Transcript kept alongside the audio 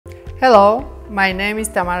Hello, my name is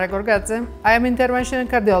Tamara Gorgadze. I am interventional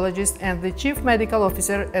cardiologist and the Chief Medical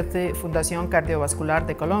Officer at the Fundación Cardiovascular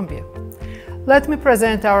de Colombia. Let me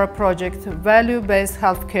present our project, Value-Based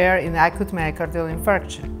Healthcare in Acute Myocardial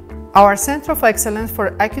Infarction. Our Center of Excellence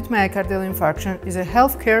for Acute Myocardial Infarction is a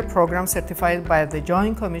healthcare program certified by the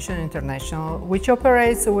Joint Commission International, which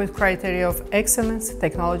operates with criteria of excellence,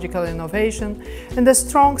 technological innovation, and a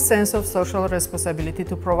strong sense of social responsibility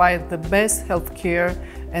to provide the best healthcare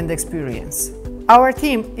and experience. Our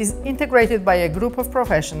team is integrated by a group of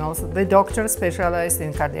professionals, the doctors specialized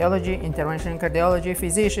in cardiology, interventional cardiology,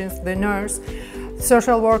 physicians, the nurse,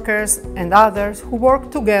 social workers, and others who work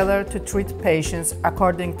together to treat patients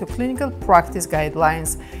according to clinical practice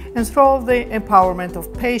guidelines and through the empowerment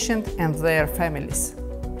of patients and their families.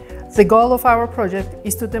 The goal of our project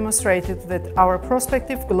is to demonstrate that our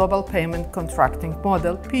prospective global payment contracting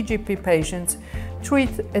model, PGP patients,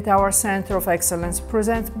 treated at our Center of Excellence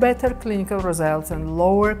present better clinical results and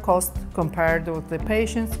lower cost compared with the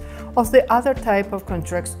patients of the other type of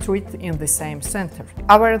contracts treated in the same center.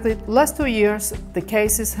 Over the last 2 years, the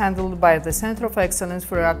cases handled by the Center of Excellence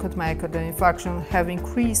for Acute Myocardial Infarction have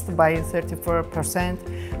increased by 34%,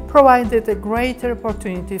 provided a greater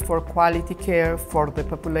opportunity for quality care for the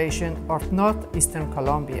population of northeastern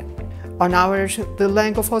Colombia. On average, the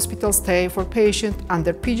length of hospital stay for patients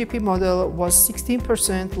under PGP model was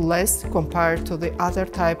 16% less compared to the other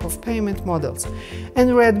type of payment models,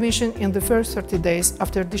 and readmission in the first 30 days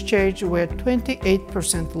after discharge were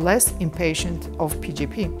 28% less in patients of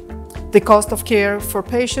PGP. The cost of care for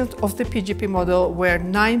patients of the PGP model were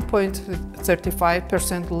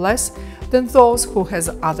 9.35% less than those who has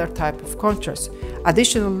other type of contracts.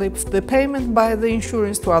 Additionally, the payment by the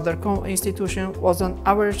insurance to other institutions was on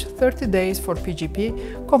average 30 days for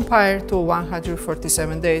PGP compared to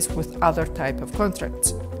 147 days with other type of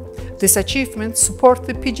contracts. These achievements support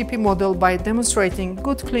the PGP model by demonstrating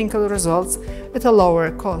good clinical results at a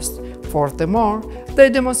lower cost. Furthermore, they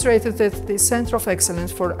demonstrated that the Center of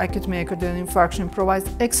Excellence for Acute Myocardial Infarction provides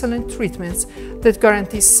excellent treatments that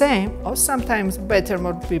guarantee same or sometimes better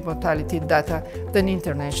mortality data than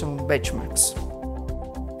international benchmarks.